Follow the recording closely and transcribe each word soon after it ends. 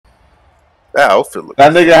That outfit looks.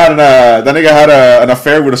 That nigga had an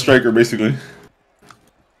affair with a striker, basically.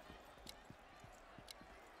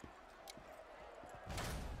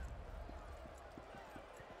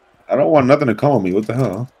 I don't want nothing to come on me. What the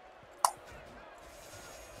hell?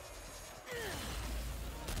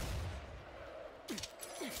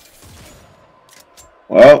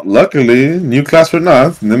 Well, luckily, new class for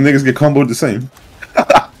not. Them niggas get comboed the same.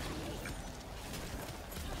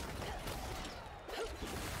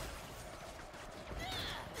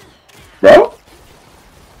 Bro?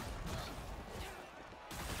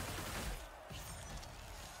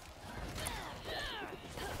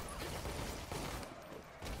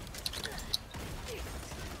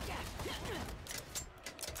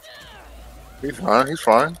 He's fine. He's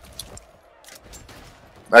fine.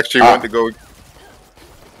 Actually, wanted to go.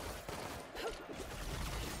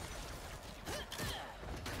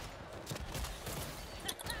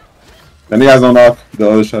 Then he has no knock the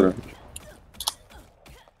other shutter.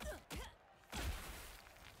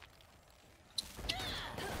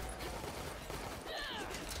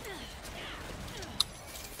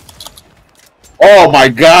 Oh my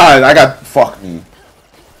god, I got fuck me.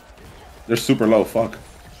 They're super low, fuck.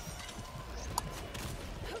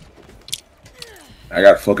 I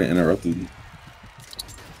got fucking interrupted.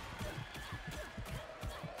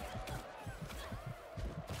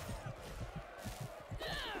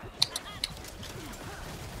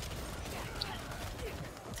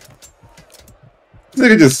 This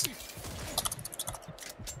nigga just.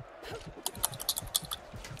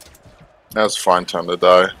 Now's a fine time to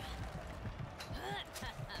die.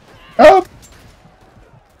 Help!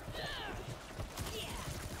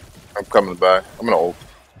 I'm coming back. I'm gonna ult.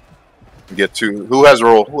 Get two. Who has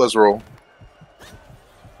roll? Who has roll?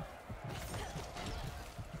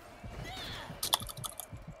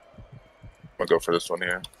 I'm gonna go for this one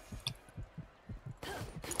here.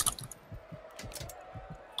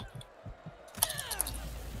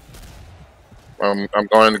 I'm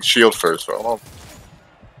going to shield first. So hold on.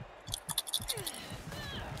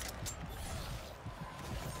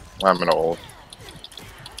 I'm gonna ult.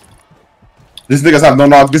 These niggas have no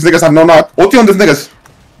knock. These niggas have no knock. Ulti on these niggas.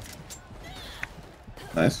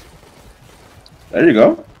 Nice. There you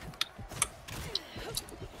go.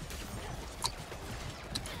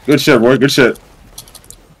 Good shit, boy. Good shit.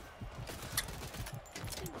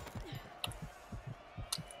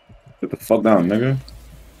 Get the fuck down, nigga.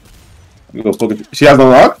 You go fucking. She has no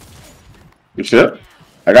knock. Good shit.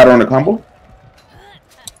 I got her on the combo.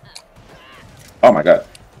 Oh my god.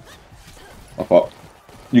 My fault.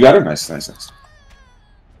 You got her? Nice, nice, nice.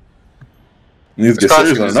 You need to get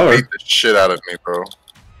serious on another. Beat the shit out of me, bro.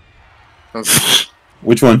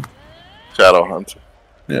 Which one? Shadow Hunter.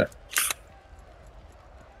 Yeah.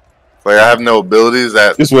 Like I have no abilities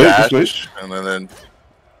that just wait, dash, just wait. And then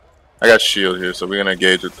I got shield here, so we're gonna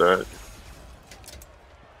engage with that.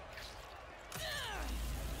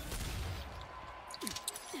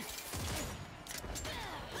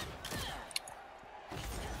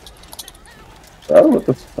 Oh, what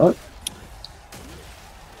the fuck?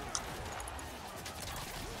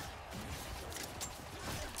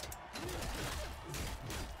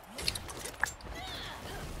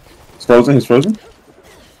 He's frozen, he's frozen.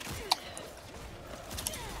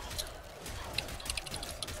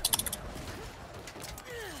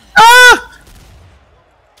 Ah!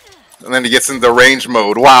 And then he gets into range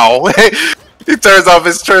mode. Wow. He turns off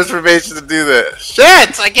his transformation to do that.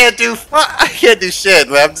 Shit! I can't do shit,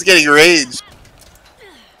 man. I'm just getting range.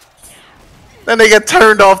 Then they get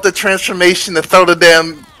turned off the transformation to throw the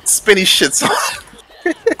damn spinny shits on.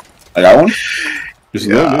 I got one. Just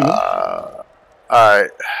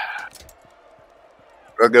alright.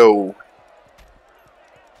 I'll go.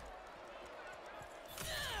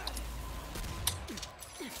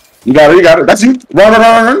 You got it, you got it. That's you. Run, run,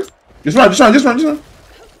 run, run. Just run, just run, just run, just run.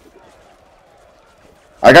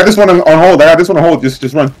 I got this one on hold. I got this one on hold.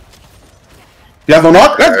 Just run. He has no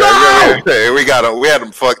knock. Let's go! Hey, we got him. We had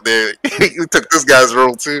him fucked there. We took this guy's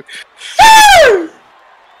role too.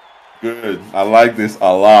 Good. I like this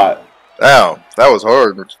a lot. Damn, that was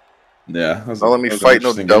hard. Yeah. Don't let me fight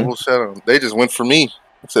no double shadow. They just went for me.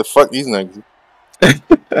 I said, fuck these niggas.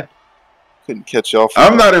 Couldn't catch y'all.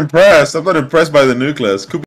 I'm not impressed. I'm not impressed by the nucleus.